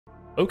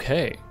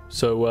Okay,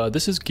 so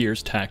this is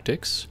Gears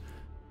Tactics.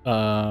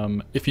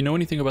 If you know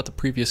anything about the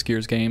previous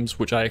Gears games,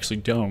 which I actually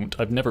don't,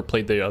 I've never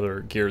played the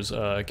other Gears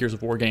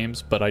of War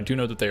games, but I do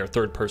know that they are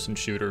third-person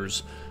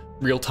shooters,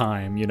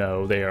 real-time. You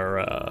know,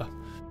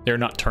 they're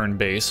not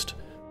turn-based.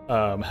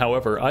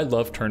 However, I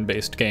love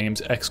turn-based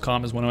games.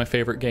 XCOM is one of my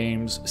favorite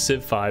games.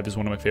 Civ 5 is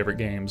one of my favorite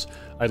games.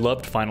 I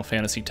loved Final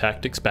Fantasy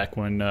Tactics back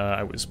when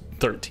I was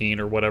 13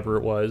 or whatever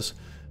it was.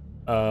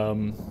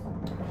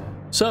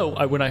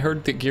 So when I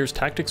heard that Gears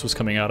Tactics was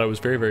coming out, I was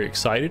very, very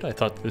excited. I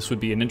thought this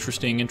would be an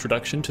interesting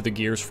introduction to the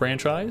Gears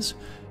franchise.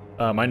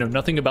 I know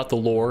nothing about the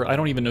lore. I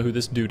don't even know who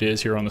this dude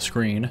is here on the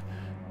screen.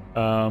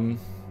 I've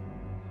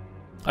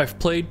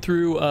played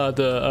through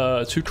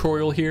the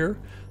tutorial here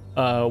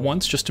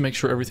once just to make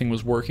sure everything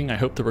was working. I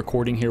hope the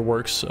recording here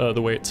works the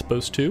way it's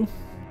supposed to.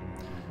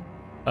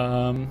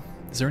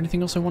 Is there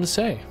anything else I want to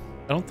say?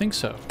 I don't think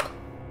so.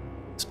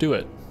 Let's do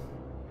it.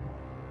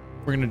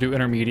 We're going to do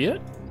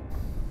intermediate.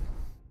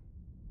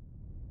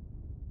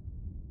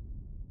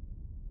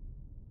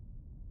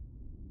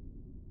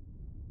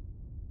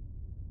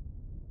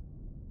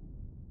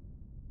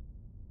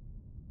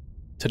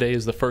 Today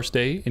is the first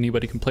day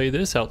anybody can play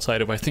this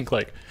outside of, I think,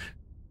 like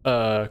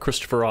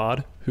Christopher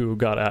Odd, who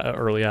got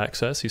early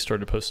access. He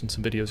started posting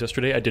some videos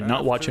yesterday. I did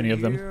not watch any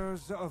of them.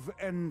 Years of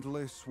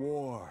endless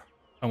war,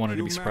 I wanted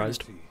to be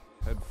surprised. humanity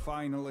had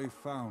finally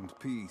found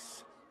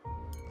peace.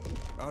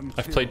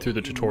 I've played through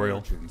the tutorial.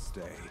 Emergence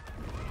Day,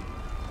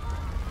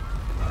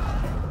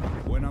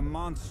 when a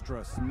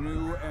monstrous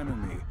new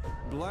enemy,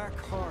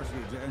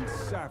 black-hearted and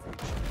savage,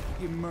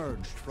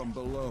 emerged from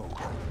below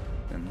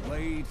and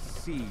laid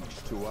siege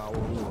to our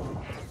world.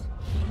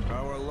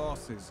 Our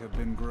losses have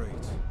been great.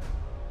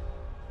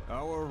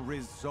 Our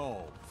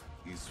resolve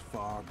is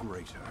far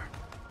greater.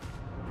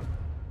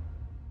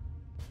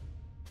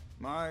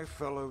 My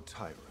fellow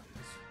tyrants,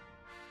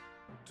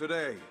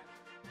 today,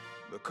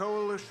 the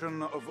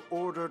coalition of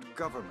ordered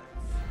governments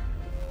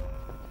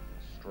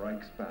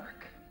strikes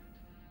back.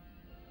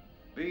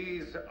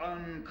 These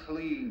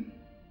unclean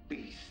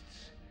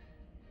beasts,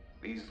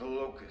 these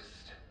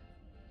locusts,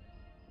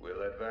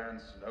 will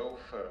advance no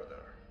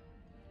further.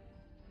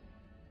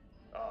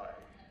 I,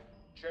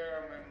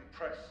 Chairman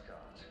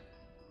Prescott,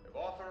 have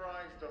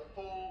authorized a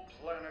full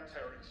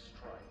planetary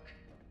strike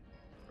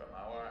from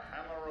our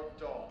Hammer of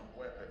Dawn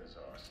weapons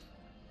arsenal.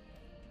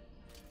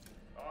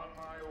 On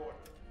my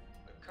order,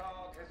 the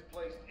COG has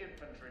placed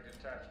infantry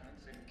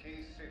detachments in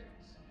key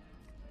cities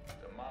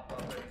to mop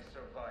up any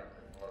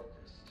surviving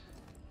locust.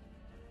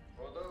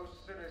 For those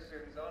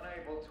citizens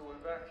unable to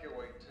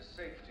evacuate to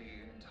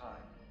safety in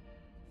time,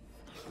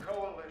 the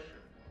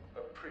Coalition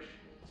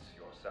appreciates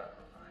your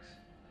sacrifice.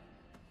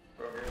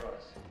 Forgive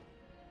us.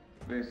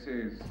 This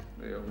is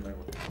the only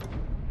way.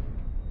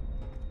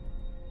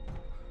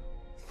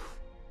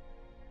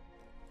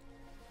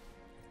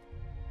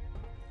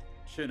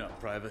 Chin up,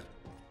 Private.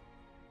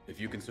 If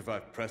you can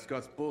survive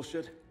Prescott's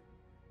bullshit,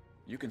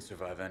 you can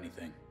survive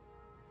anything.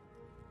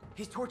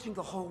 He's torching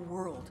the whole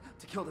world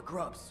to kill the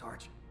grubs,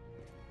 Sarge.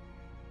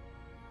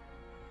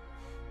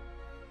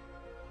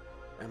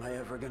 Am I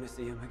ever gonna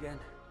see him again?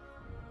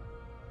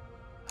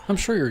 I'm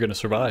sure you're gonna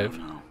survive.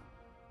 No.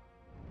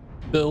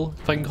 Bill,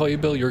 if I can call you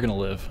Bill, you're gonna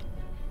live.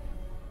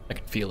 I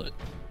can feel it.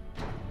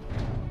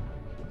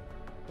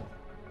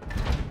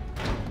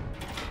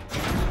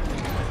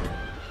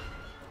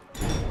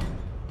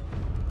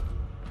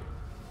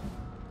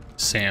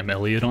 Sam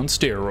Elliott on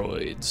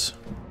steroids.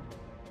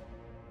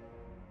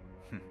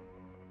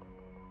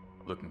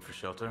 Looking for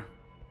shelter?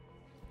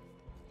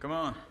 Come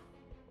on,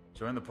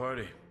 join the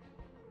party.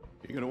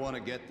 You're gonna want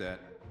to get that.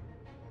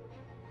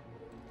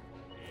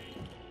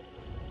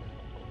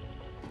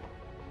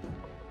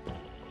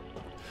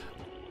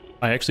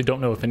 I actually don't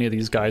know if any of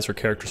these guys are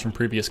characters from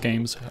previous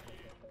games.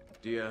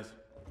 Diaz.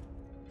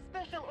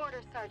 Special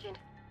order, Sergeant.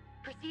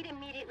 Proceed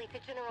immediately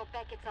to General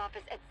Beckett's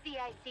office at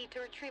CIC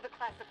to retrieve a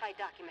classified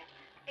document.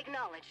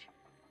 Acknowledge.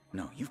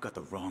 No, you've got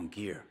the wrong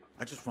gear.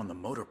 I just run the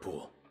motor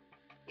pool.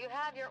 You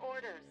have your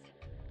orders.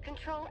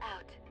 Control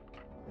out.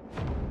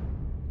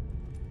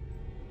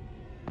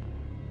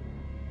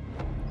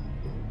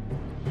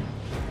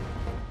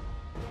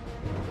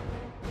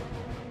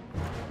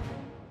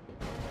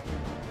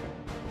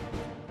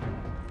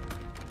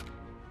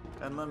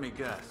 And let me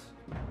guess,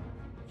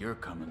 you're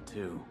coming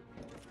too.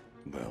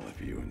 Well,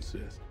 if you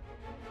insist.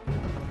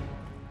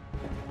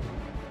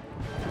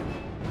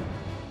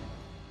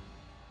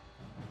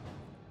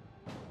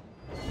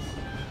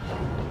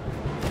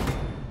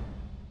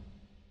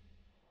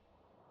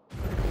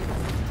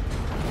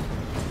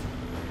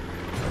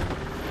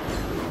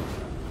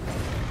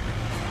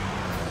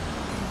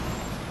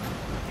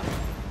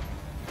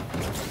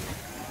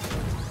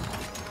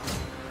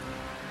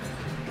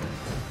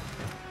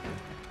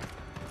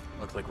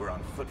 Looks like we're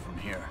on foot from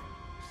here.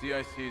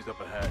 CIC's up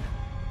ahead.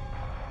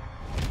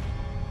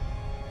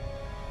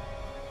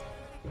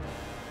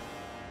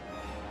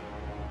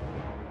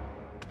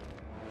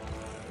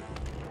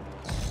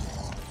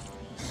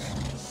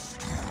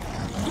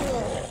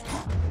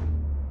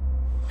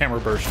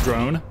 Hammerburst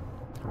drone.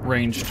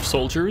 Ranged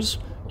soldiers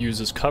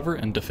uses cover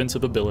and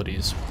defensive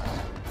abilities.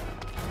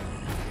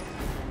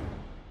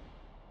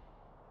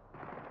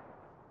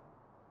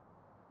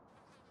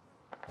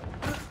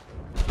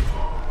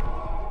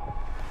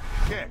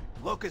 Kick,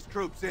 Locust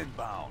troops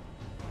inbound.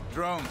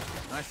 Drones,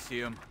 I see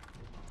him.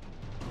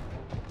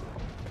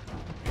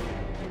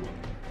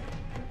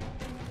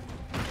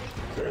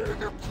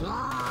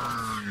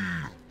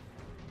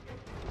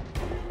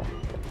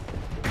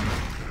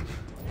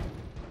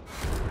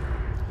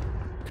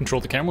 Control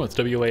the camera with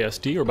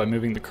WASD or by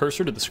moving the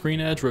cursor to the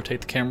screen edge,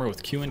 rotate the camera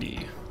with Q and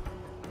E.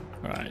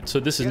 Alright, so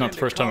this is not the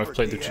first time I've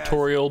played the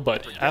tutorial,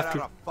 but after...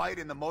 a fight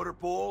in the motor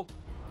pool?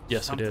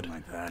 Yes, I did.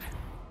 Like that.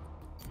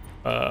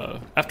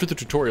 After the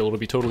tutorial, it'll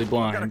be totally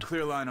Got a blind.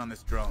 clear line on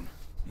this drone.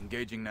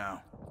 Engaging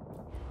now.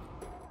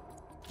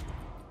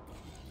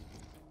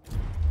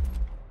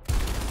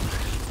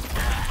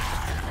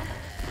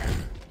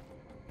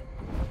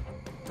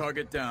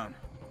 Target down.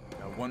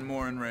 Got one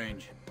more in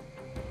range.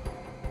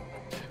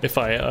 If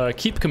I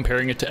keep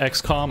comparing it to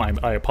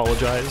XCOM, I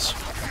apologize.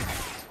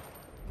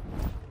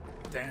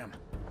 Damn.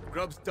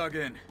 Grub's dug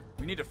in.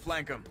 We need to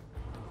flank him.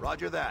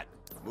 Roger that.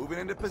 Moving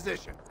into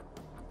position.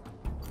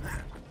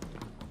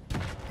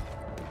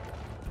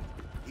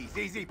 He's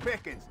easy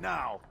pickings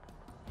now.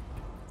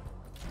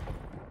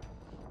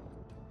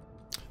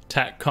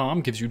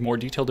 TACCOM gives you more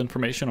detailed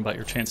information about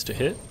your chance to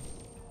hit.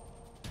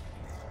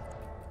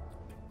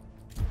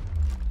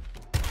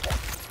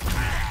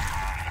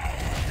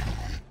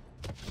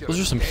 Those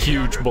are some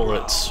huge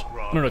bullets.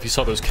 I don't know if you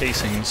saw those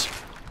casings.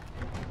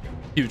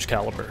 Huge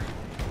caliber.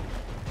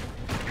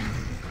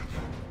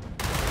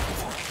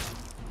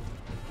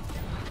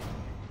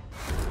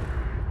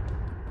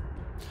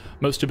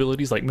 Most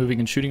abilities like moving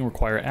and shooting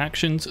require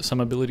actions.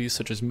 Some abilities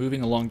such as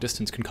moving a long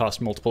distance can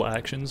cost multiple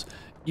actions.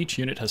 Each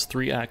unit has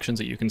 3 actions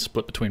that you can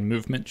split between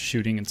movement,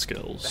 shooting, and The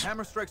skills.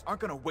 hammer strikes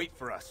aren't gonna wait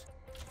for us.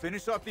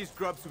 Finish off these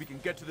grubs so we can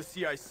get to the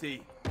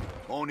CIC.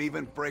 Won't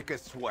even break a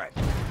sweat.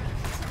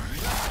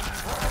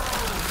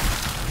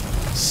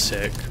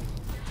 Sick.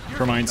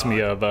 Reminds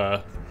me of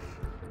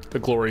the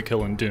glory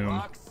kill in Doom.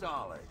 Rock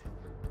solid.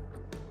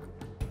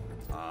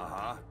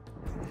 Uh-huh.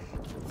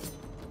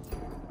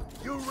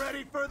 You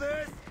ready for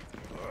this?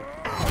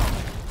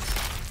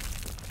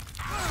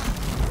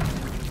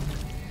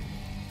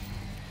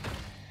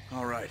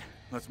 All right,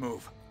 let's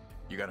move.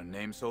 You got a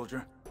name,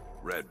 soldier?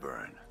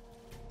 Redburn.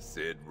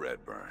 Sid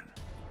Redburn.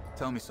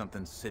 Tell me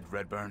something, Sid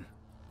Redburn.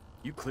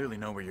 You clearly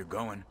know where you're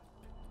going.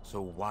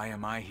 So why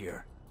am I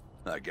here?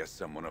 I guess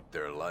someone up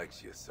there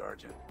likes you,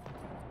 Sergeant.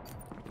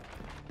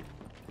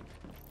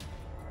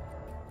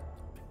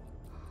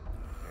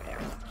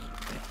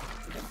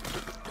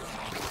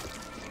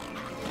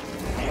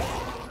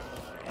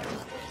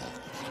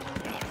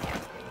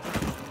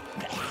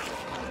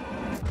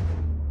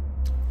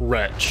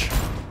 Wretch.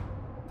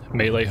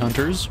 Melee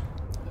hunters.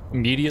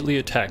 Immediately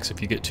attacks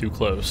if you get too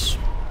close.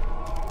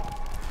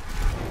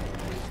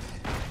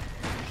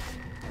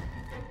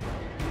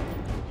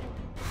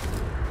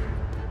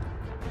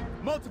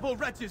 Multiple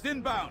wretches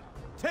inbound!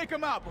 Take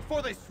them out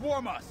before they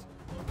swarm us!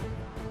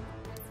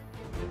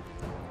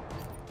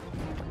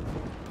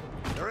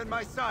 They're in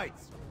my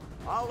sights.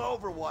 I'll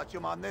overwatch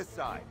them on this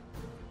side.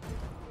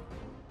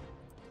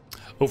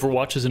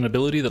 Overwatch is an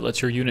ability that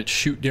lets your unit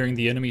shoot during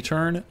the enemy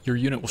turn. Your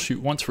unit will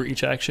shoot once for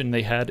each action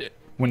they had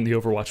when the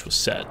overwatch was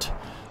set.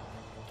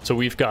 So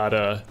we've got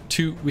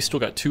we still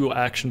got 2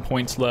 action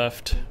points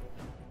left,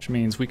 which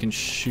means we can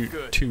shoot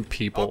Good. 2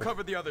 people. I'll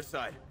cover the other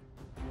side.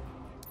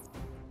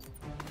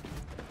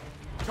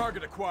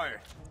 Target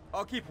acquired.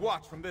 I'll keep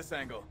watch from this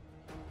angle.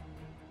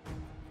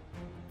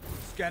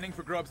 Scanning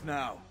for grubs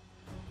now.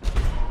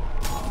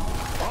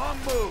 Wrong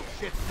move,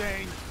 shit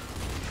stain.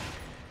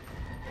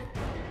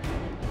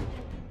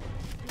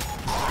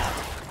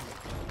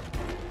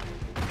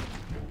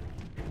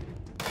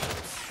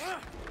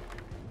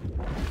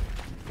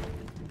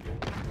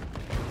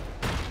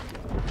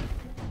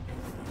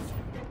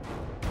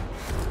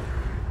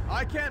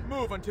 I can't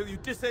move until you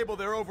disable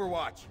their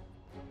overwatch.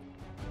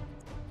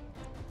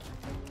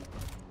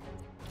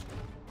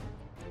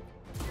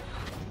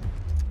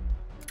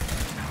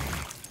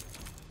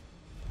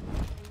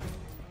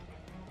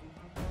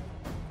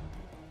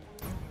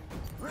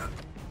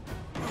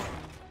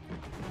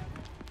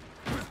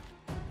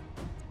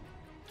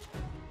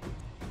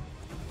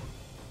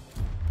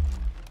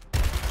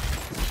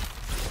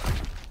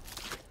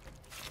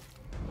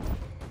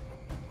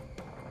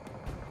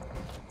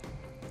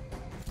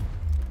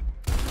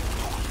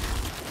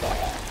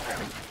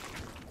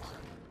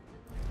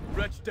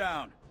 Wretch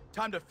down.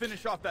 Time to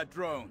finish off that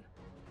drone.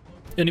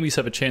 Enemies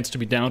have a chance to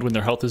be downed when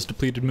their health is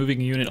depleted.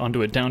 Moving a unit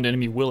onto a downed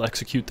enemy will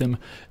execute them.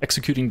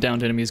 Executing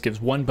downed enemies gives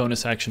 1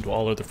 bonus action to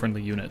all other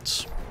friendly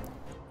units.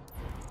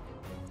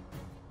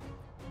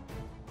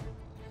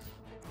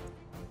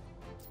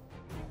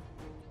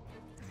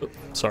 Oh,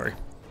 sorry.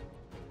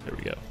 There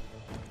we go.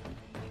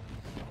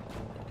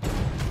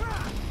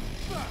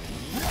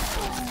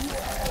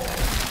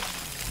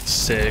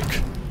 Sick.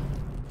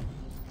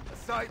 A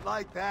sight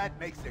like that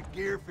makes the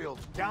gear feel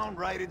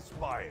downright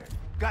inspired.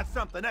 Got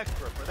something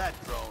extra for that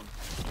drone.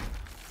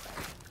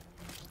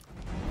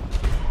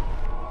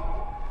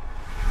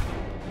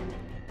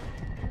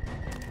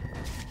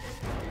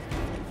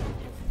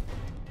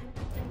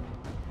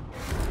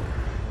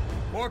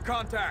 More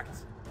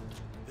contacts!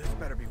 This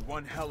better be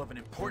one hell of an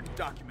important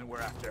document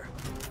we're after.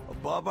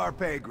 Above our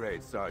pay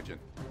grade,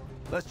 Sergeant.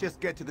 Let's just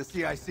get to the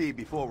CIC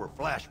before we're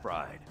flash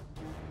fried.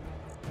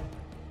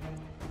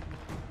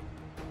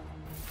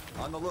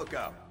 On the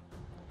lookout.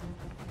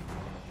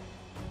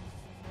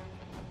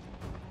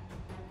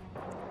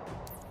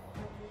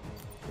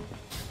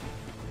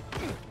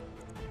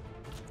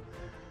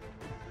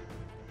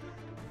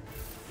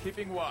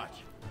 Keeping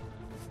watch.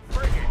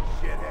 Bring it,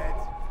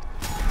 shitheads.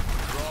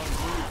 Wrong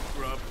move,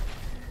 scrub.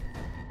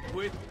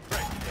 With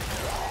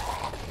prejudice.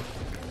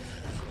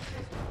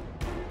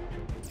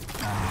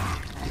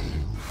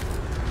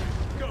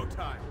 Go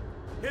time.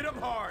 Hit him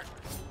hard.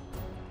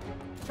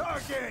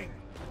 Charging!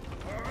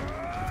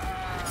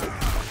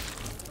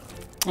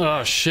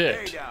 Oh, Stay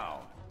shit. down.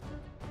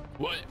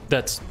 What?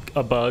 That's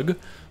a bug.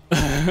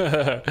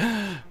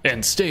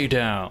 And stay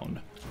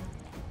down.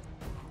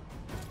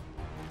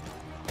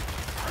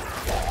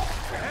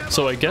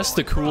 So I guess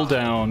the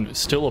cooldown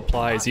still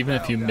applies even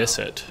if you miss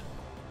it.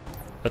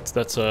 That's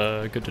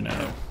good to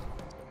know.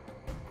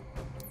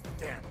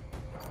 Damn.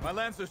 My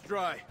Lancer's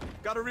dry.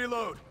 Gotta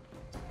reload.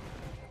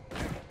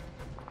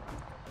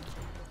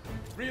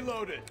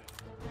 Reloaded.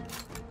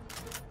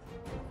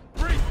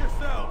 Brace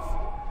yourselves.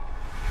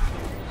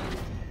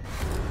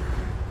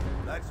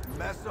 Let's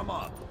mess them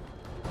up.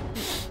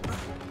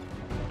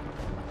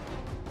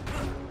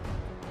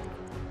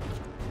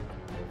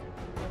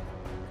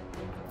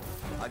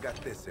 I got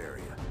this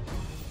area.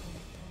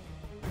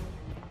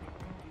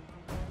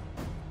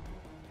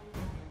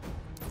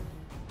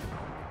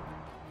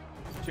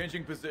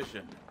 Changing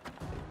position.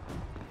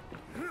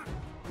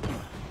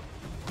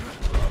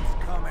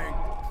 Club's coming.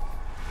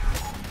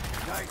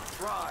 Nice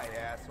try,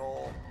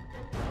 asshole.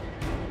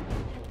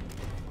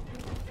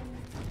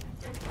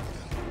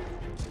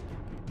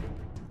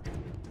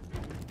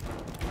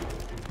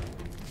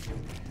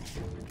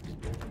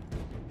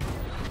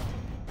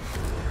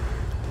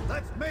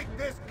 Let's make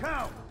this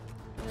count.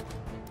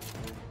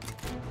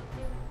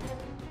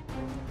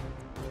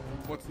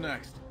 What's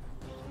next?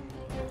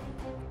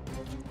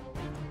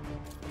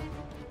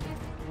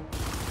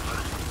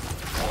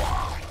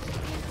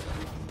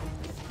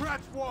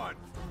 Scratch one.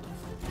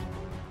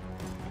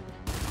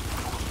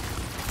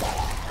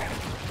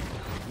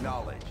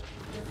 Acknowledged.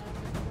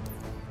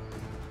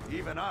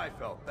 Even I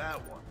felt that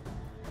one.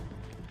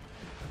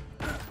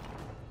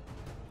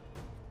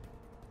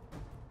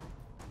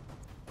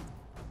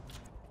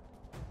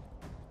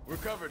 We're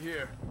covered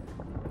here.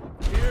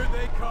 Here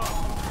they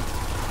come.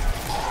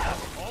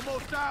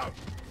 Almost out.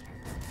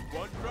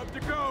 One grub to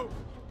go.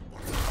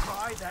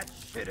 Try that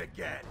shit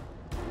again.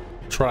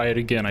 Try it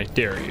again, I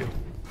dare you.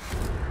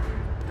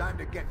 Time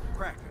to get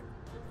cracking.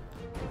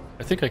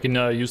 I think I can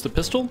use the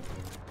pistol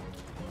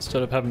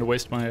instead of having to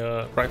waste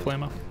my rifle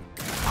ammo.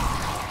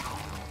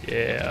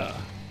 Yeah.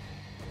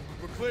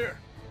 We're clear.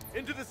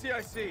 Into the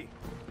CIC.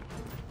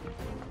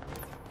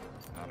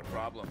 Not a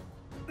problem.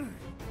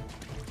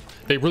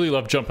 They really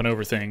love jumping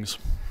over things.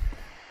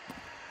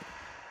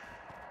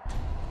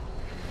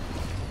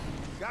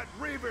 Got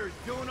Reavers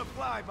doing a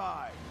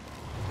flyby.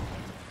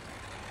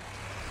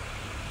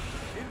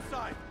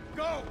 Inside.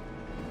 Go!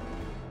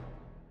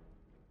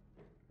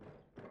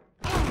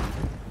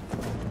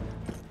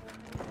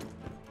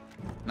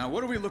 Now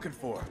what are we looking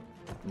for?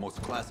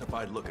 Most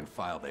classified looking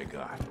file they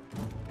got.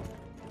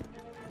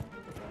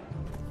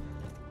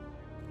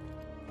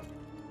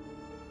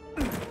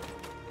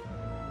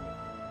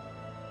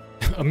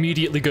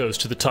 Immediately goes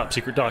to the top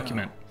secret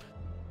document.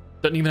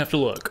 Doesn't even have to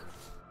look.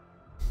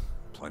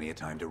 Plenty of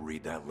time to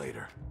read that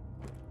later.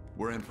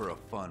 We're in for a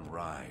fun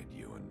ride,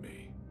 you and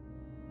me.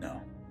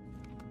 No.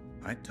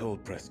 I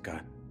told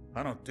Prescott.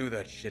 I don't do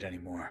that shit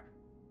anymore.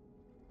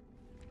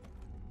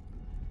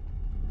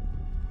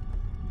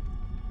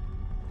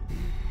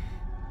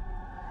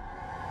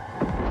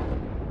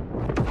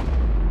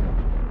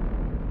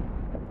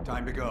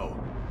 Time to go.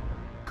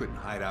 Couldn't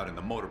hide out in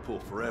the motor pool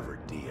forever,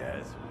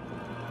 Diaz.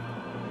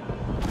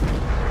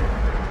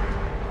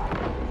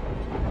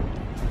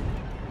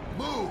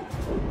 Move!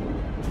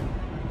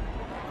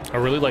 I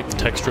really like the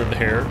texture of the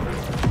hair.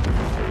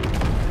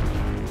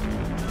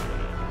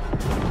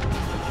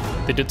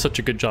 They did such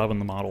a good job on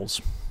the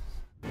models.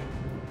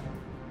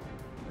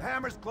 The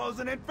hammer's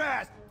closing in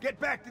fast. Get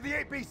back to the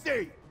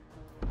APC.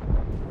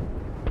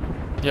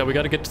 Yeah, we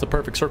got to get to the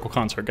Perfect Circle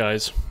concert,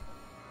 guys.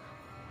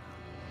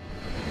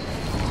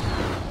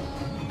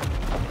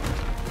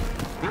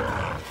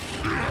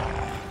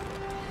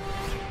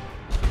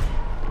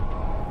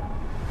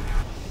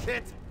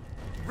 Shit!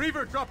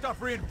 Reaver dropped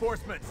off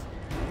reinforcements.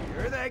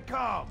 Here they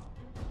come.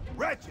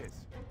 Wretches!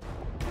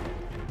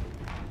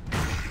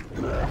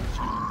 We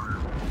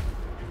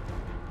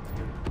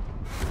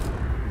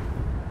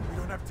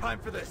don't have time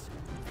for this.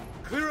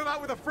 Clear him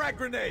out with a frag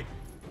grenade.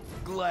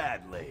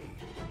 Gladly.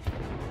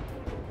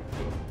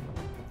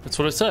 That's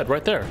what I said,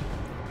 right there.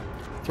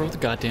 Throw the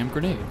goddamn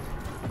grenade.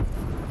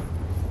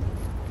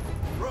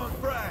 Throwing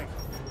frag.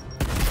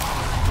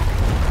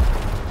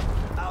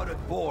 Out at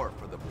 4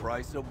 for the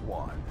price of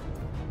 1.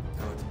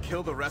 So let's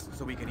kill the rest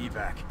so we can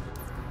evac.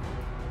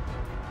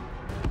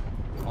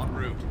 En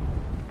route.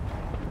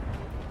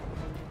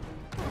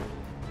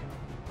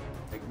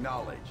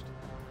 Acknowledged.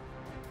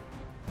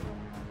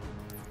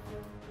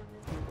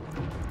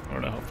 I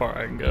don't know how far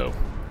I can go.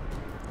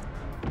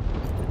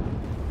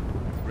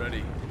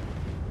 Ready.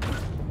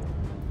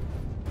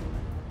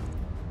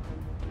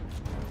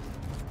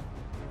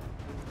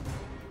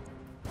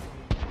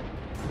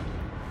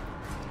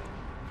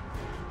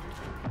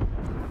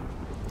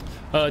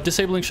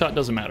 Disabling shot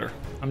doesn't matter.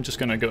 I'm just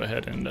gonna go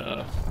ahead and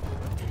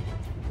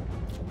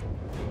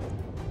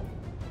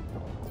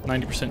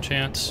 90%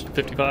 chance,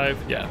 55,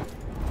 yeah.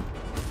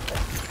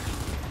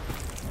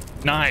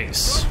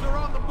 Nice. They're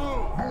on the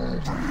move.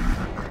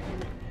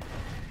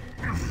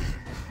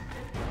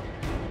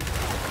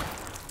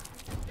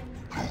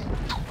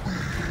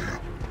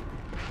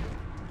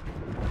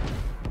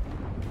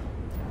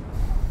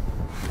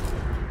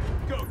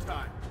 Go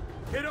time.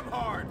 Hit him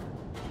hard.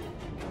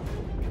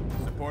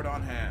 Support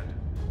on hand.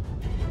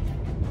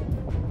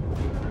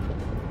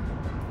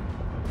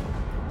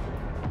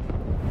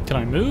 Can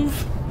I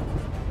move?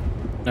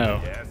 No.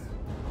 Yes.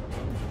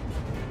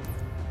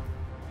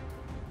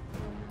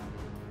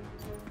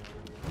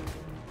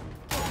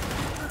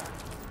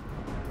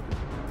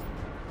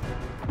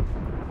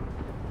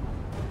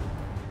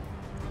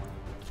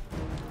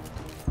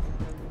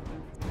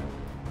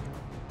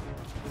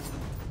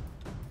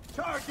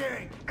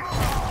 Charging.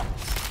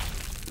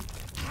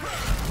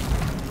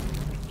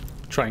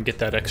 Try and get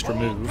that extra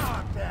move.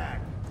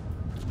 Contact.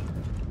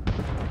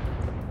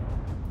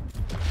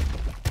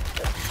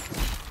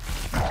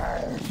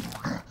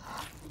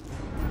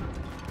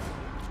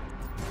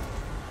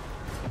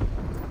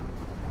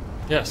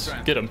 Yes,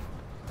 get him.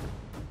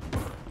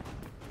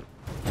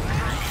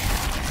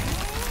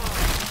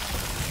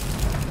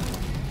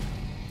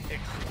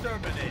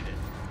 Exterminated.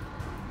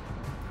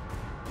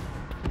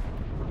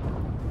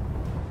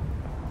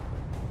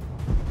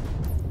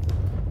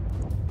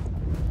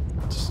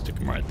 Stick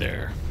him right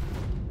there.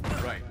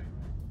 Right.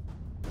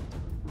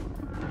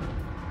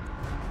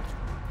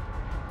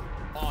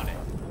 On it.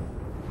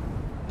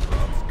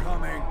 It's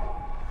coming.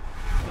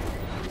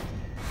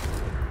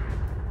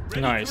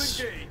 Ready Nice.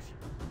 to engage.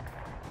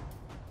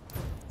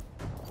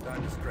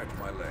 Time to stretch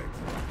my legs.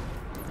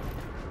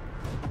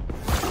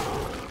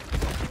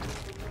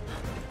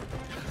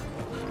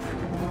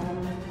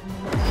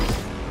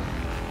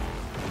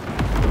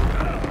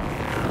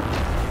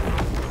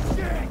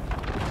 Shit!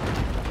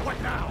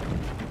 What now?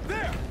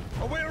 There!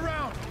 A way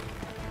around!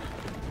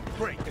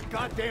 Break the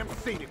goddamn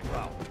scenic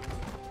route.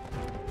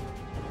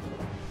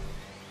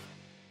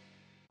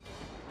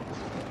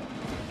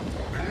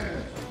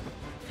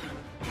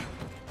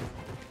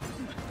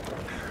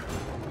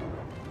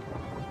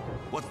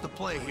 What's the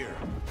play here?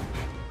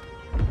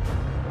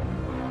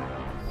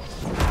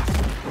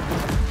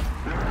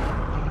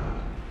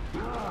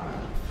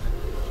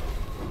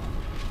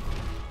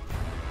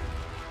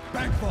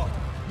 Backfall!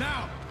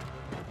 Now!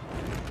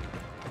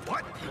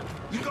 What?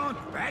 You gone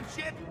bad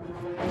shit?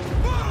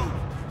 Move!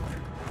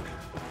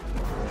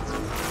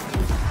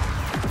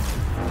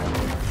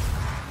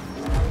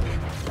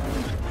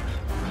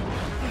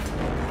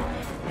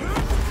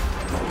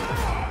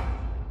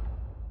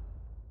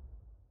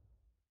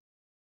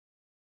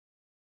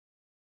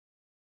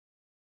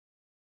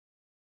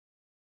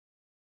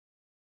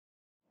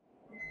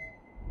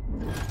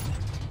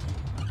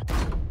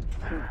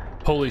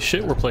 Holy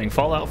shit, we're playing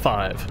Fallout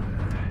 5.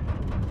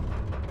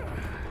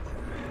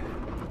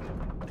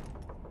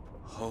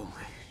 Holy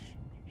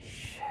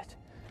shit.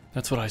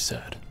 That's what I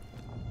said.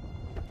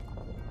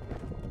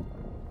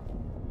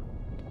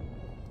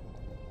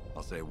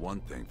 I'll say one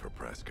thing for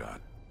Prescott.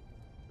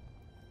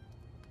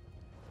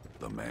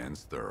 The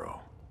man's thorough.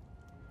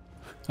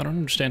 I don't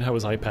understand how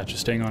his eye patch is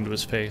staying onto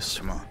his face.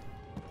 Come on.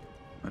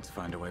 Let's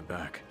find a way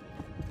back.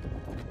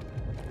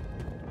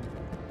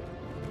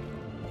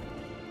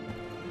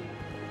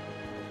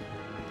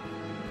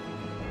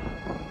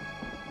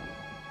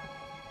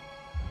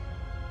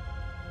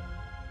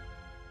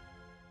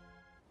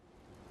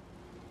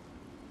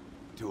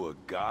 To a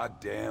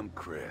goddamn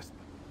crisp.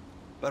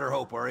 Better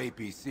hope our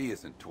APC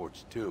isn't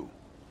torched too,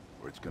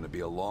 or it's gonna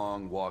be a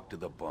long walk to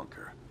the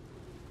bunker.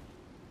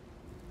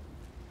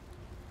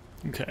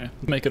 Okay,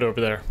 make it over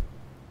there.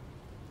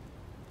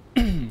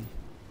 Drums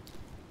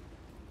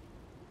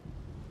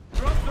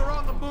are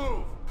on the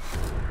move!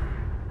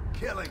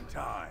 Killing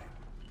time!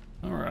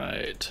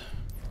 Alright.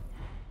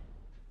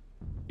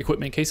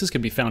 Equipment cases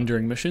can be found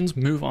during missions.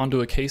 Move onto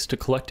a case to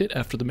collect it.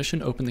 After the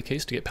mission, open the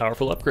case to get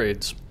powerful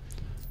upgrades.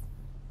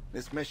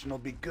 This mission will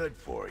be good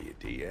for you,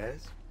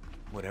 Diaz.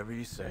 Whatever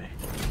you say.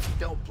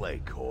 Don't play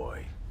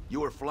coy. You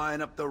were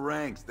flying up the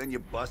ranks, then you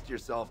bust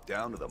yourself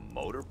down to the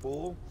motor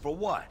pool? For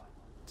what?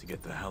 To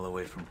get the hell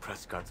away from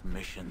Prescott's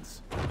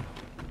missions.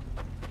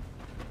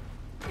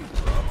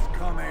 Drums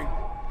coming.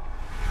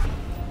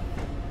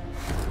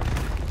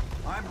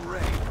 I'm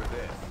ready for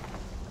this.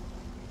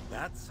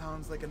 That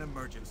sounds like an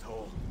emergence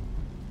hole.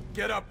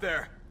 Get up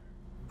there!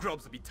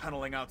 Grubs will be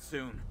tunneling out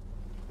soon.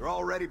 They're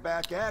already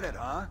back at it,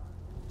 huh?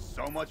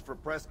 So much for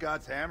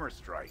Prescott's hammer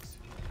strikes.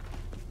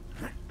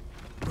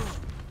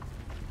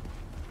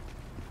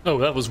 Oh,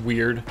 that was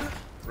weird.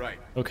 Right.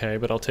 Okay,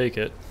 but I'll take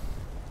it.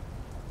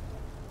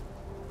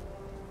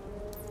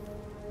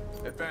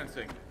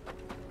 Advancing.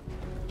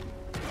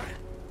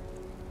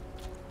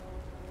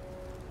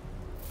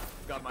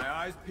 Got my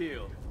eyes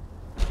peeled.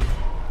 You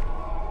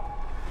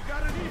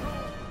got an evil!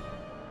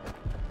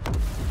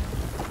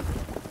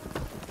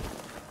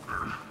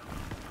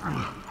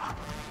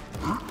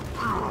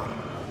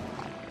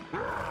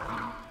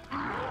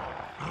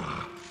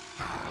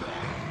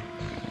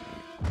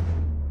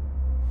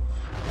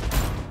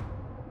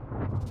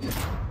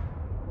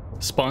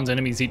 Spawns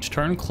enemies each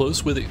turn.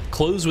 Close with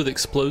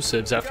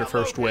explosives after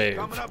first wave.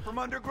 Coming up from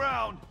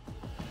underground.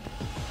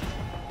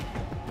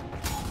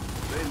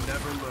 They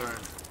never learn.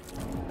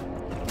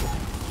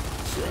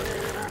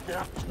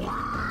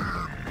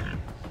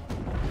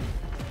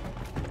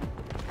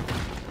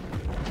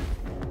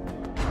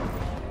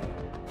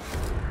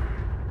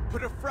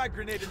 Put a frag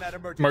grenade in that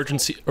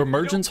emergency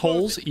Emergence Don't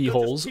close holes, it, they'll just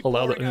E-holes, keep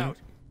allow pouring the out.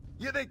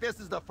 You think this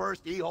is the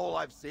first E-hole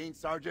I've seen,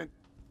 Sergeant?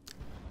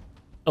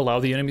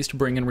 allow the enemies to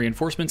bring in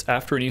reinforcements.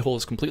 After an E-hole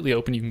is completely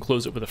open, you can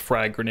close it with a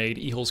frag grenade.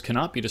 E-holes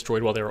cannot be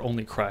destroyed while they are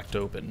only cracked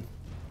open.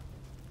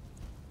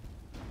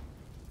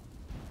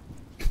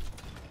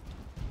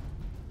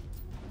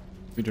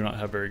 We do not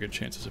have very good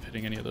chances of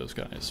hitting any of those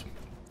guys.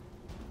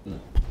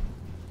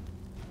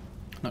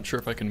 Not sure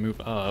if I can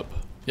move up.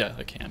 Yeah,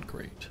 I can.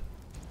 Great.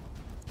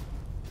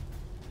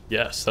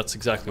 Yes, that's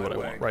exactly what I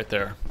want right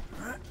there.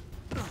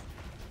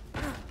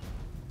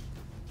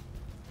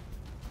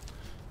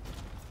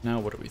 Now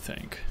what do we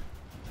think?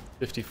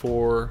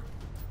 54,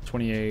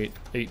 28,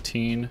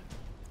 18.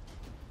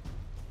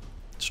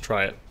 Let's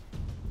try it.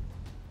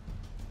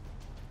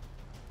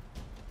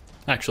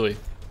 Actually,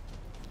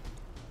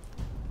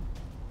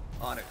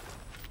 On it.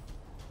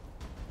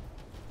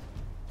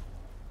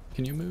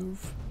 can you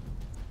move?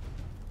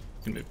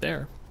 You can move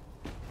there.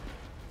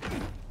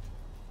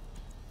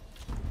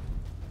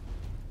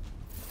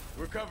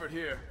 We're covered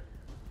here.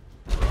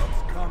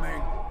 Grub's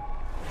coming.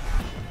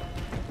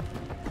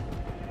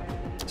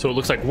 So it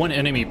looks like one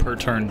enemy per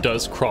turn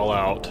does crawl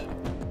out.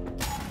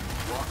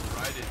 Walk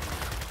right in.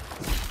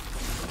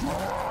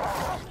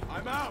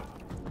 I'm out!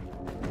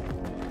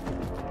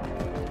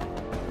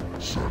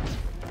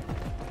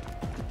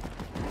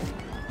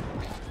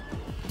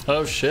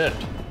 Oh shit.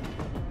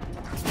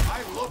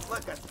 I look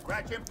like a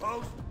scratching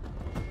post.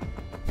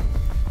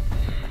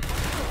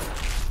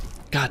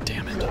 God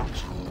damn it.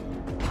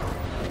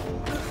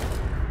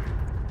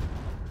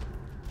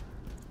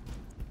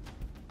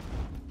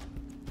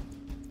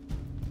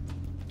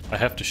 I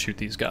have to shoot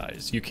these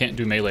guys. You can't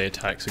do melee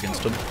attacks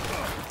against them.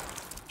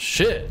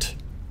 Shit.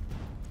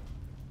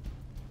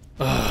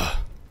 Ugh.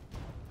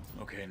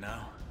 Okay,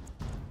 now.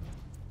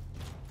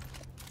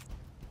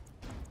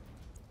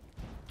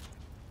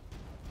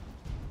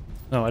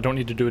 No, I don't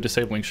need to do a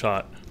disabling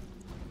shot.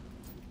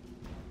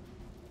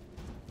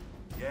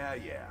 Yeah,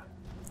 yeah.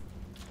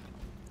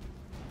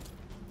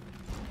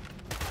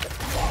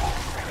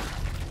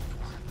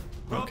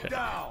 Grub Okay.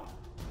 down.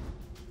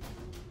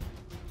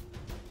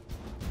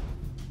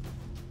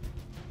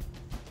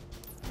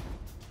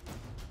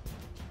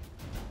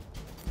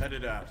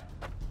 Headed out.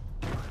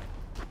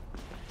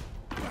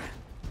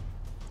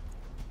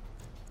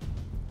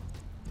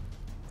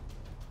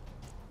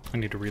 I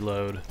need to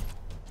reload.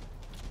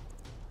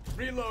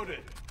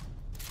 Reloaded.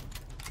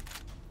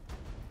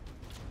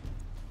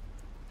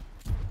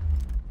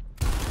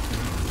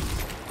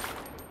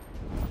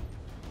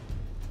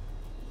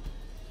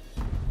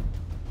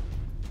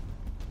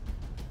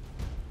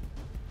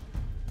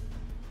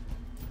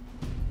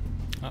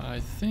 I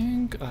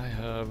think I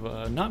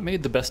have not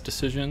made the best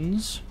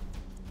decisions.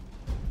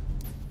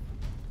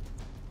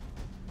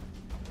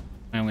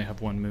 I only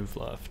have one move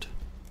left.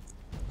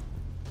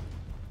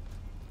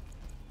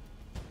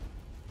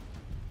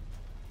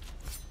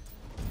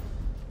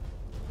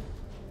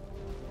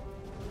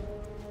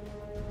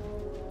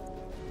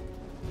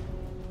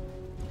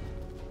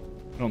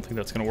 I don't think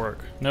that's gonna work.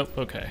 Nope,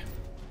 okay.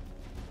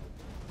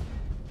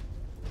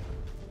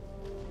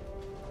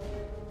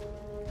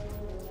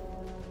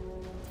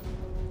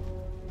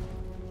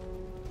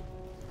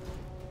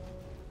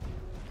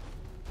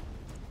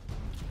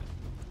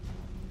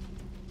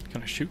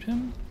 Can I shoot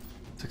him?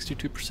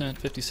 62%,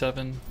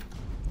 57.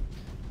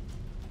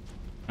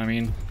 I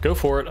mean, go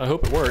for it. I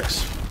hope it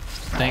works.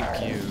 Thank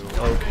you.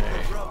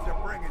 Okay. Grubs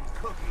are bringing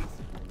cookies.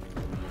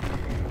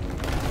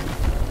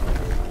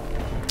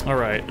 All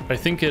right. I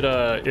think it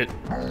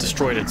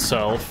destroyed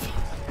itself.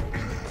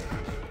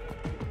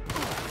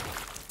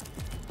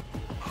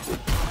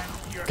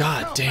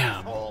 God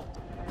damn.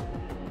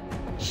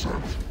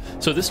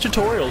 So this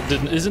tutorial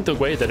isn't the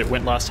way that it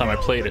went last time I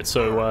played it,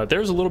 so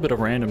there's a little bit of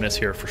randomness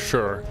here for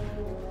sure.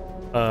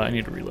 I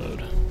need to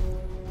reload.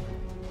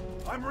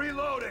 I'm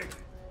reloading.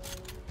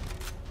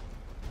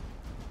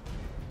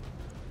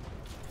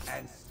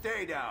 And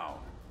stay down.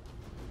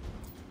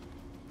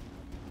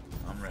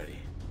 I'm ready.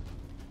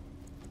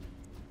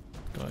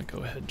 Go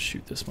ahead and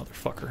shoot this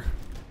motherfucker.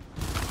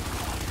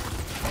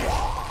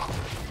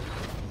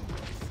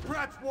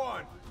 Scratch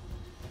one.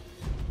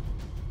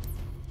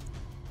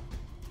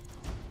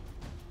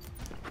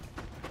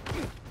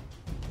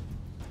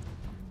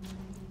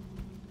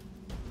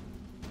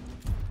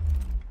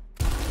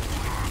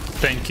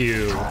 Thank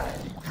you.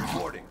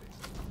 Reporting.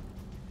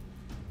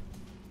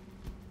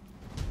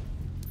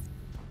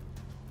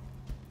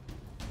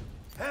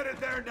 Headed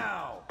there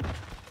now.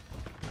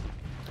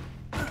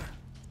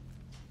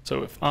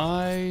 So if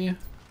I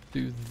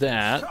do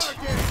that,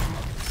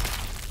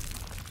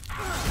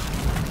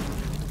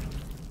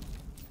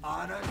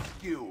 On a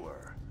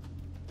skewer.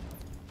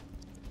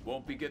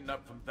 Won't be getting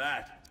up from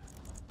that.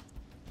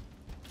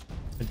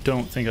 I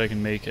don't think I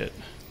can make it.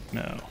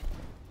 No.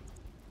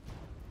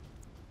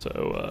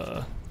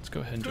 So let's go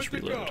ahead and just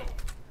Good to reload. go.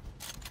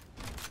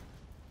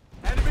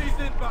 Enemies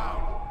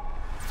inbound.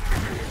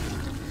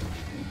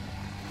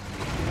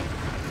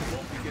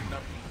 Won't be getting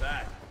up from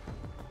that.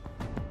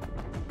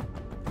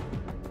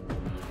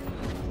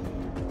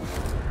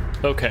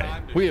 Okay,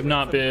 we have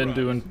not been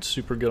doing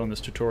super good on this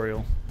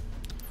tutorial.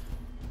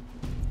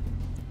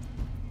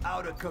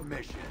 Out of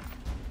commission.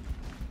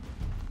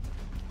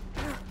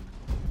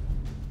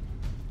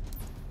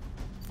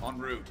 En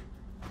route.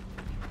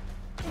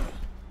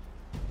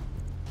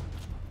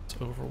 It's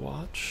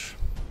Overwatch.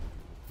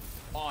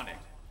 On it.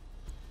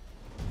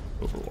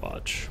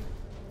 Overwatch.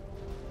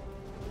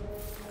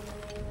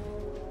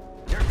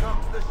 Here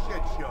comes the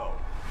shit show.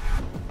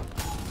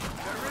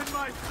 They're in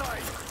my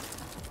sight.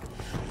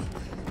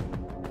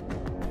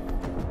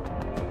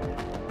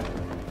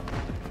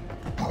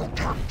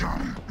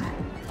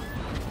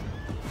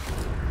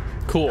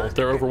 Cool,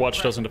 their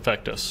Overwatch doesn't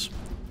affect us.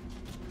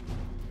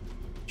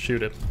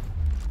 Shoot it.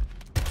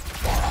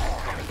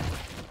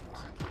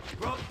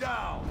 Drop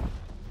down.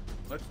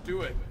 Let's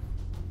do it.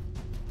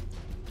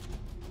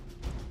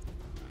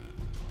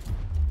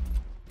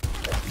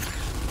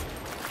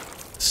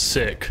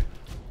 Sick.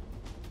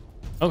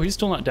 Oh, he's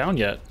still not down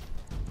yet.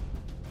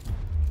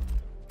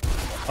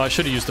 Oh, I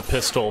should have used the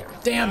pistol.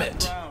 Damn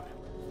it! Round.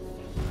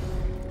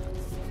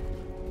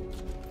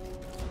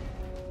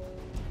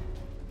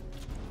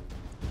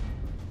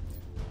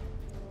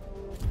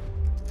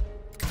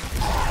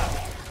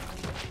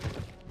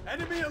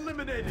 Enemy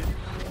eliminated.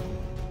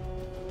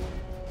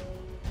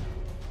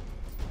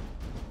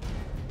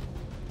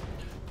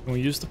 Can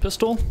we use the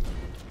pistol?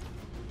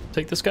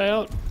 Take this guy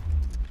out?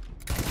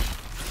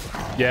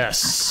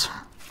 Yes.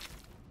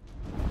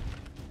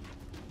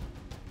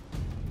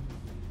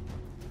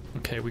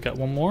 Okay, we got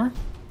one more.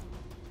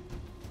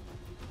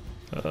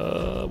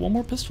 One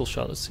more pistol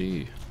shot. Let's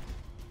see.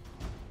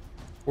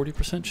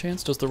 40%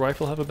 chance. Does the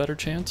rifle have a better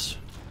chance?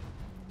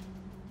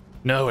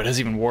 No, it has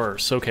even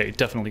worse. Okay,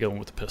 definitely going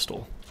with the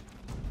pistol.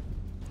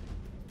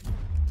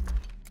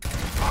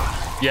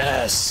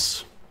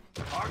 Yes.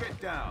 Target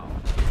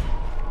down.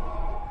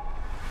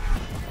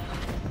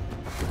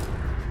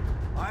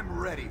 I'm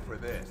ready for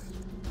this.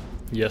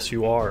 Yes,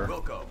 you are.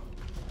 We'll go.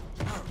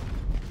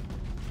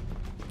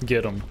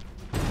 Get him.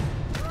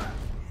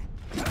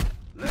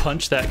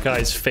 Punch that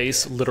guy's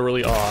face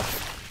literally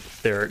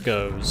off. There it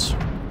goes.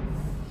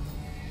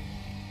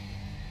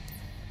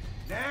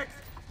 Next.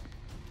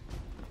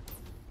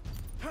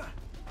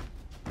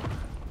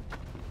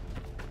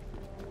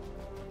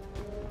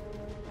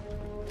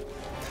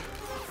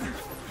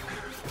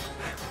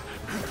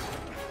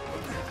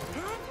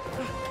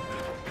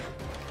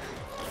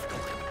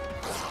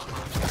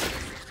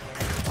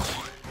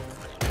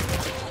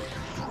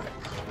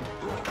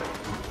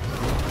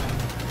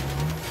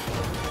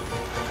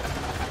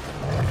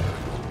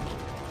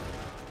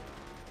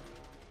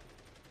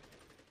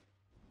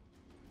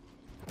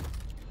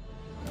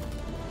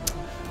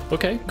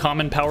 Okay,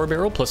 common power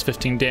barrel plus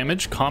 15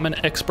 damage, common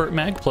expert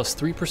mag plus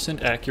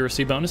 3%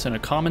 accuracy bonus, and a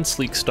common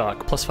sleek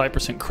stock plus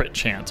 5% crit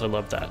chance. I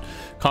love that.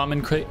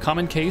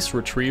 Common case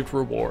retrieved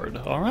reward.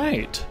 All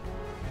right.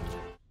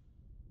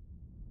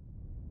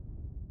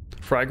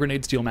 Frag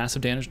grenades deal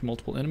massive damage to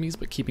multiple enemies,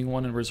 but keeping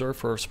one in reserve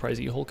for a surprise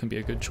e-hole can be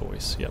a good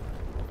choice. Yep.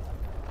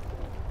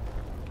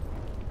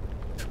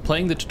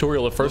 Playing the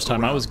tutorial the first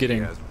time, I was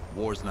getting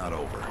War's not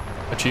over.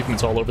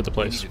 achievements all over the We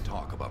place. need to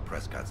talk about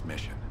Prescott's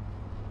mission.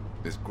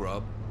 This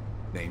grub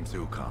named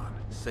Zukon.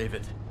 Save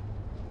it.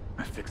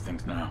 I fix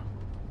things now.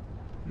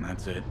 And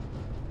that's it.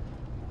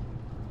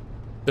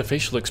 The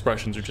facial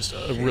expressions are just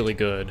really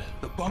good.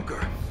 The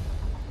bunker.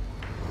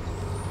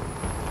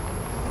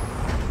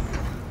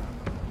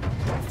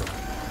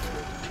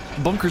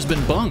 Bunker's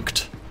been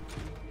bunked.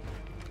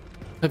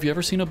 Have you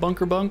ever seen a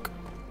bunker bunk?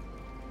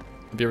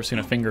 Have you ever seen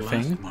a finger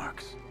Blast fing?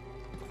 marks.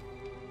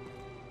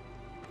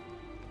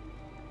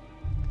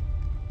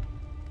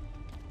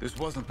 This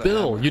wasn't the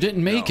Bill, hammer. you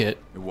didn't make No, it.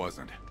 It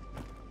wasn't.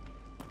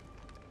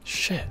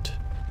 Shit.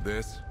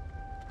 This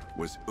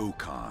was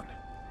Ukon.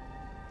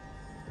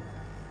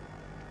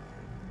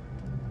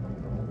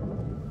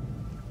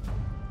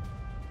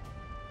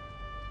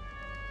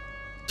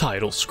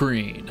 Title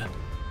screen.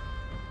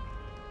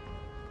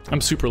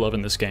 I'm super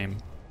loving this game.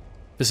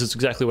 This is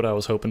exactly what I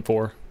was hoping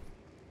for.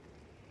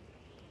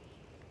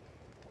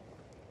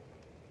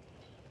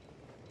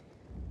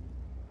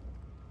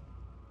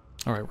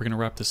 Alright, we're gonna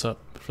wrap this up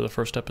for the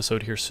first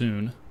episode here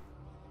soon.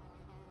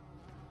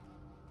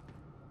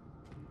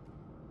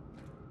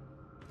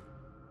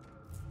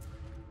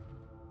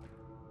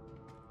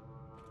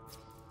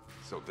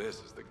 So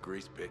this is the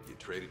grease pit you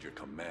traded your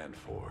command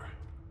for.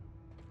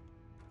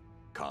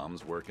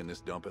 Comms work in this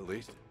dump at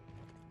least?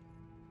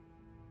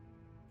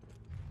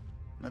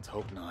 Let's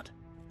hope not.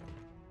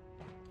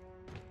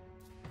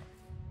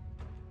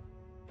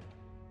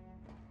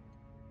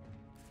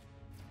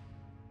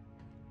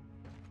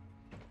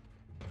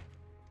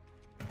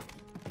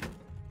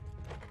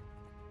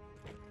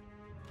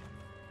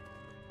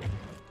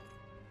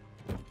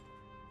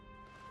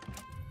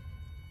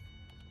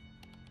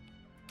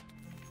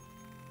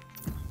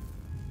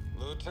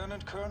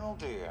 Lieutenant Colonel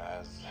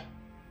Diaz,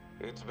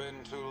 it's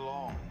been too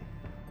long.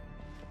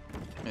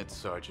 It's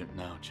Sergeant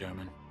now,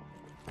 Chairman.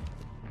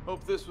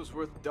 Hope this was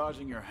worth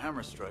dodging your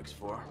hammer strikes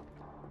for.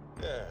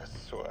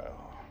 Yes,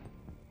 well,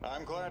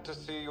 I'm glad to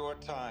see your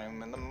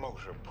time in the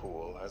motor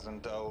pool has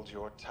indulged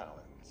your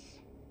talents.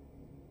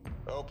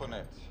 Open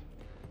it.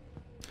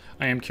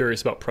 I am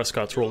curious about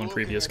Prescott's role in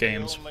previous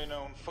games. Only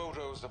known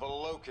photos of a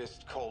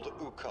locust called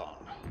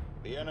Ukon,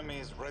 the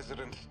enemy's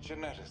resident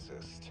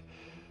geneticist.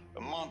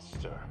 A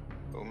monster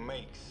who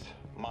makes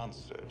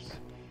monsters.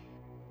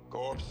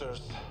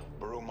 Corpsers,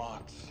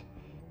 Brumox,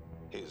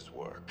 his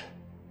work.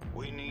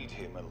 We need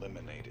him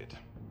eliminated.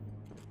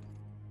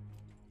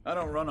 I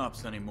don't run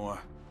ops anymore.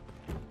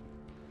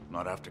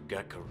 Not after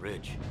Gatka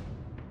Ridge.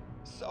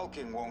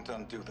 Sulking won't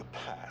undo the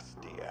past,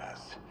 Diaz.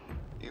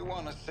 You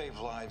want to save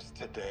lives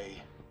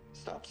today?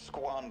 Stop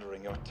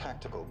squandering your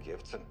tactical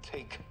gifts and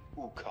take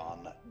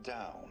Ukon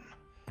down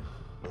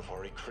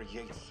before he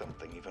creates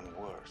something even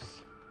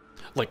worse.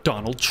 Like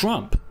Donald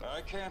Trump.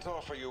 I can't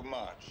offer you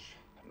much.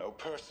 No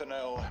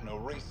personnel, no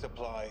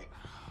resupply.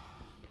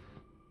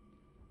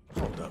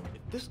 Hold up.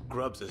 If this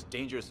grub's as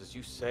dangerous as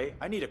you say,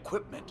 I need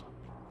equipment.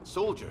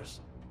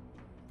 Soldiers.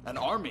 An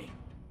army.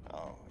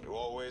 Oh, you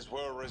always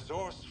were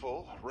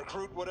resourceful.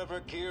 Recruit whatever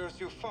gears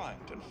you find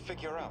and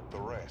figure out the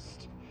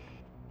rest.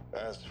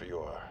 As for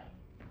your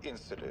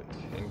incident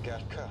in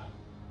Gatka,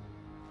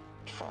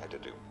 try to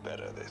do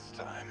better this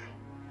time.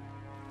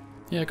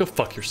 Yeah, go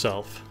fuck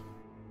yourself.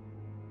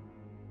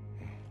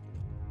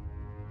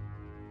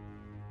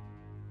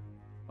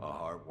 A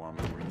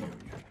heartwarming reunion.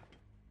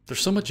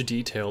 There's so much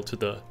detail to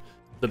the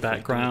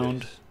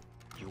background.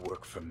 You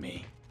work for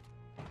me,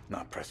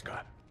 not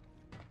Prescott.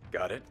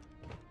 Got it?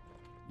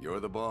 You're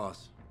the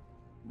boss.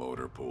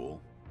 Motor pool.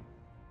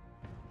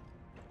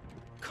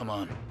 Come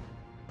on.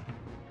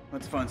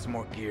 Let's find some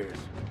more gears.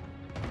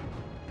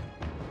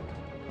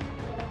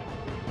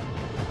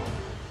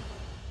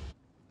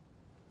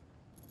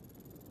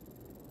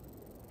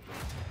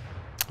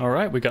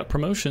 Alright, we got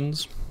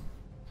promotions.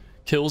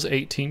 Kills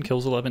 18,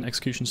 kills 11,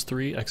 executions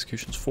 3,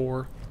 executions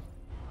 4.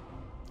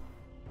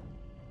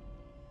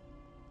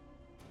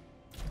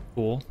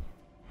 Cool.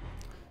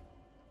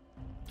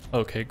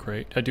 Okay,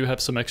 great. I do have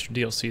some extra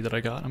DLC that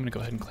I got. I'm gonna go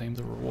ahead and claim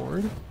the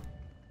reward.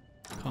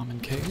 Common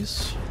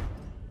case.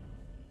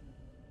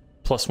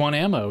 +1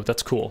 ammo.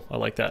 That's cool. I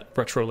like that.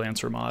 Retro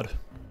Lancer mod.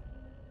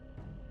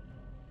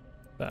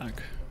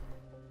 Back.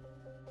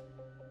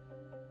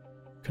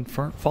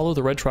 Confirm. Follow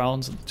the red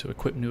trials to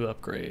equip new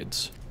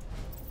upgrades.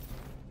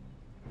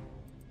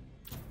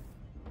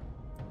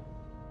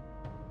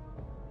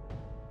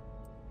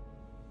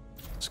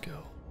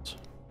 Skills.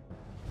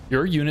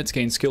 Your units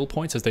gain skill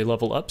points as they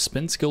level up.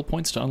 Spend skill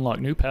points to unlock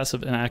new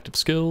passive and active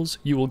skills.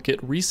 You will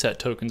get reset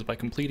tokens by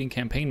completing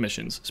campaign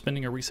missions.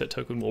 Spending a reset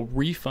token will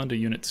refund a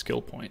unit's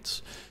skill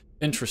points.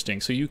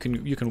 Interesting. So you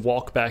can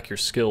walk back your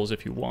skills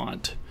if you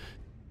want.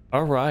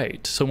 All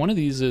right. So one of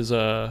these is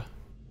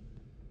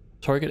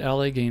target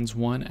ally gains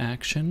 1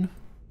 action.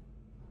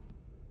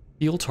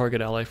 Heal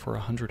target ally for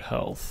 100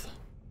 health.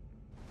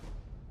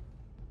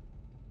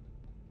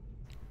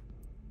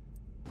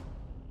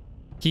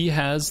 He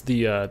has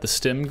the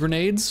stim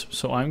grenades,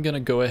 so I'm gonna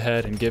go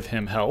ahead and give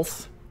him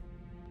health.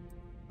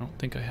 I don't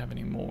think I have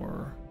any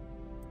more.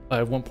 I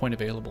have 1 point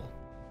available.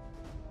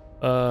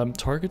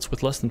 Targets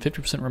with less than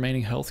 50%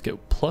 remaining health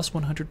get plus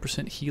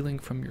 100% healing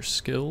from your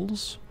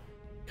skills.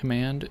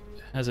 Command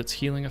has its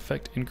healing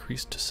effect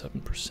increased to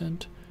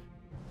 7%.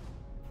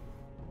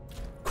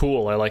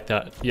 Cool, I like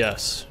that.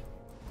 Yes.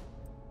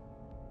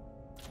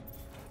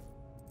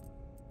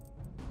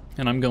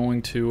 And I'm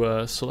going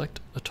to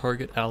select a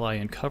target ally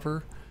and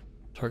cover.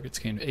 Targets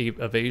gain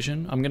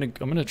evasion. I'm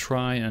gonna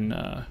try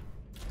and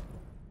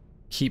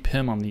keep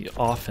him on the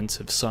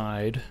offensive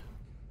side.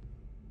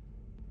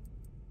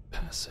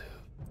 Passive.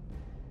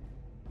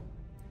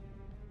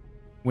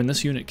 When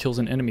this unit kills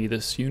an enemy,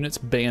 this unit's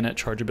bayonet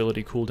charge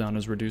ability cooldown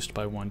is reduced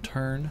by 1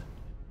 turn.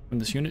 When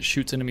this unit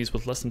shoots enemies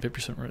with less than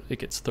 50%, it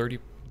gets 30.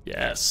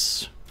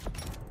 Yes.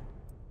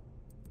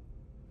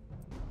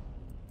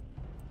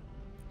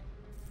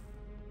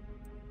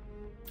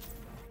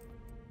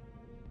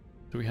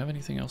 Do we have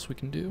anything else we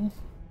can do?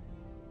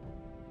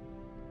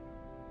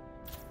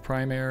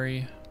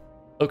 Primary.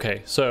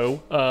 Okay,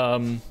 so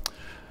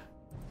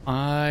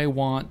I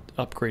want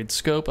upgrade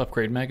scope,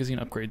 upgrade magazine,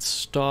 upgrade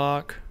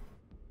stock,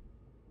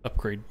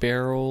 upgrade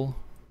barrel.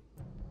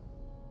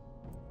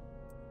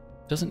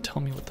 Doesn't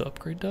tell me what the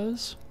upgrade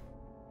does.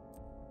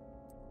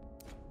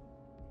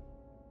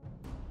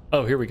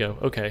 Oh, here we go.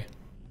 Okay.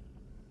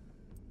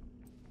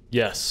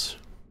 Yes.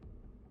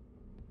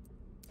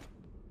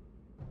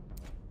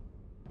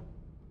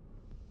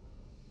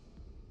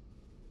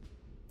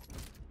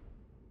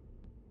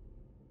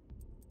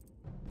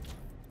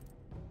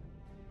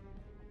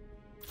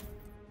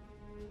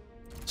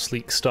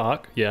 Sleek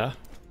stock, yeah.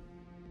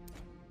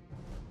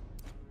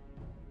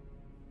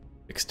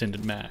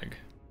 Extended mag.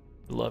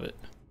 Love it.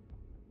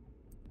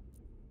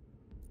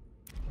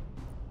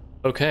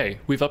 Okay,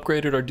 we've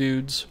upgraded our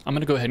dudes. I'm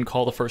gonna go ahead and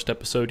call the first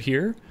episode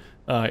here.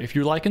 If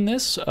you're liking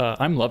this,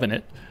 I'm loving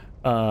it.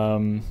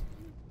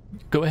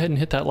 Go ahead and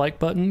hit that like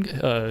button.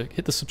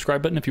 Hit the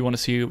subscribe button if you want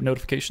to see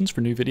notifications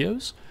for new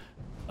videos.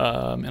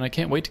 And I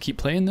can't wait to keep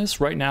playing this.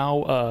 Right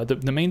now,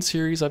 the main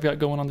series I've got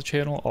going on the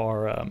channel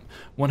are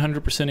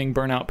 100%ing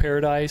Burnout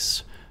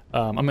Paradise.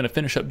 I'm going to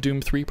finish up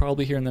Doom 3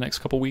 probably here in the next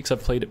couple weeks.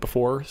 I've played it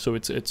before, so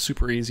it's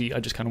super easy. I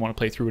just kind of want to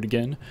play through it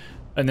again.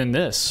 And then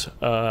this.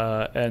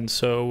 And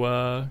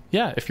so,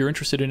 yeah, if you're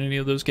interested in any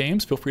of those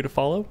games, feel free to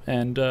follow.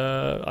 And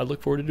I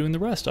look forward to doing the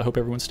rest. I hope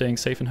everyone's staying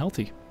safe and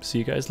healthy. See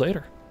you guys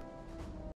later.